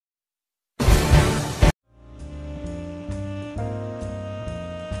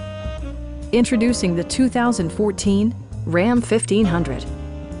Introducing the 2014 Ram 1500.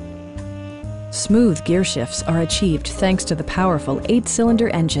 Smooth gear shifts are achieved thanks to the powerful 8-cylinder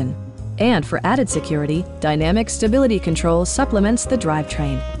engine. And for added security, dynamic stability control supplements the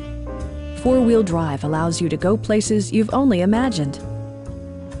drivetrain. 4-wheel drive allows you to go places you've only imagined.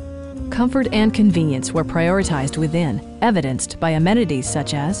 Comfort and convenience were prioritized within, evidenced by amenities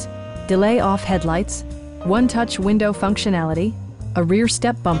such as delay-off headlights, one-touch window functionality, a rear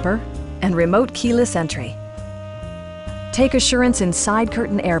step bumper, and remote keyless entry. Take assurance in side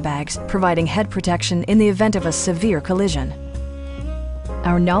curtain airbags, providing head protection in the event of a severe collision.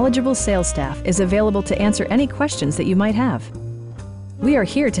 Our knowledgeable sales staff is available to answer any questions that you might have. We are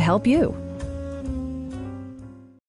here to help you.